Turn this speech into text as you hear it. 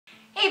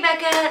Hey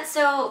Becca,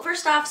 so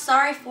first off,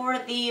 sorry for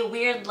the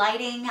weird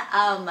lighting.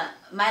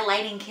 My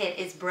lighting kit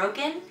is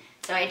broken,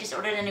 so I just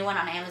ordered a new one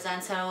on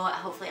Amazon, so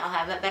hopefully I'll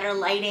have a better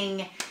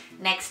lighting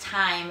next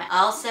time.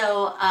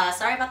 Also,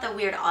 sorry about the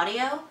weird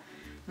audio.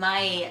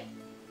 My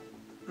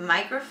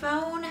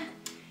microphone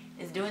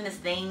is doing this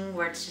thing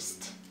where it's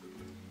just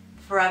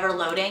forever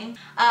loading.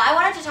 I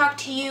wanted to talk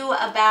to you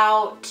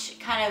about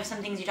kind of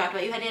some things you talked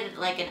about. You did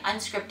like an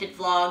unscripted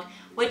vlog,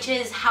 which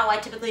is how I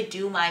typically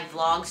do my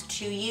vlogs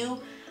to you.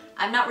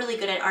 I'm not really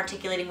good at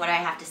articulating what I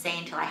have to say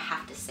until I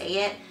have to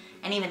say it.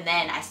 And even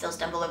then, I still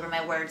stumble over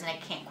my words and I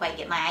can't quite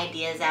get my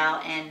ideas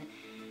out. And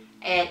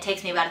it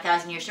takes me about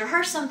 1,000 years to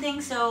rehearse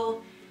something.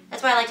 So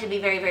that's why I like to be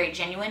very, very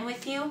genuine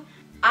with you.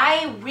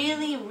 I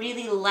really,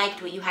 really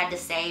liked what you had to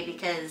say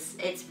because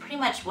it's pretty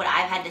much what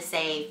I've had to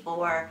say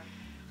for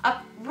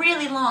a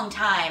really long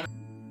time.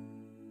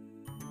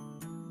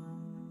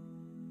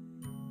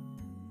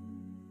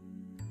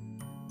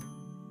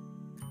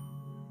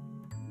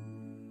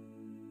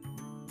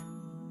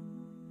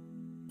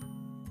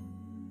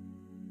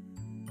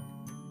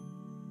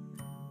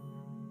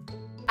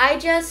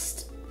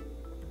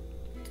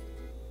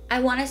 I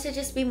want us to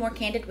just be more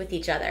candid with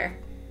each other.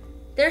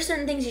 There are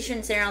certain things you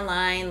shouldn't say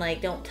online,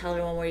 like don't tell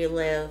everyone where you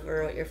live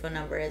or what your phone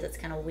number is. That's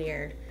kind of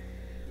weird.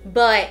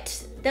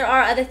 But there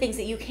are other things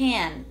that you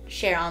can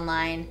share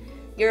online.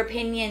 Your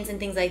opinions and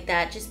things like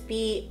that. Just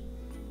be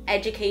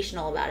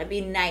educational about it.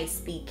 Be nice,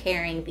 be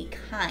caring, be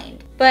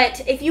kind.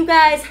 But if you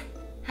guys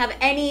have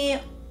any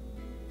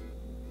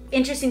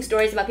interesting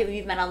stories about people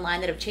you've met online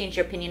that have changed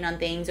your opinion on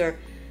things or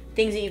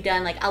things that you've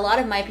done, like a lot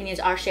of my opinions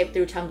are shaped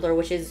through Tumblr,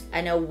 which is,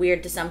 I know,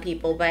 weird to some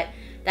people, but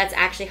that's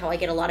actually how I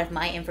get a lot of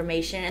my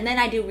information. And then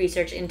I do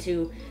research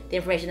into the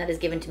information that is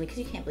given to me because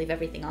you can't believe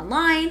everything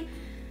online.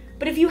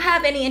 But if you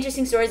have any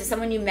interesting stories of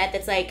someone you met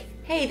that's like,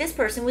 hey, this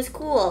person was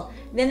cool,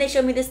 then they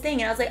showed me this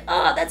thing and I was like,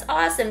 oh, that's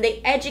awesome,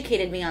 they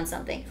educated me on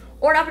something,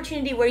 or an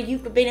opportunity where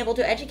you've been able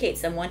to educate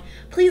someone,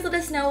 please let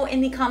us know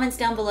in the comments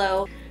down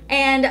below.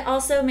 And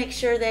also make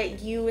sure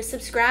that you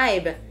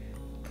subscribe,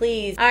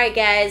 please. All right,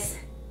 guys.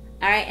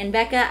 All right, and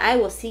Becca, I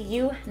will see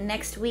you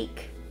next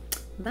week.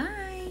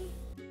 Bye.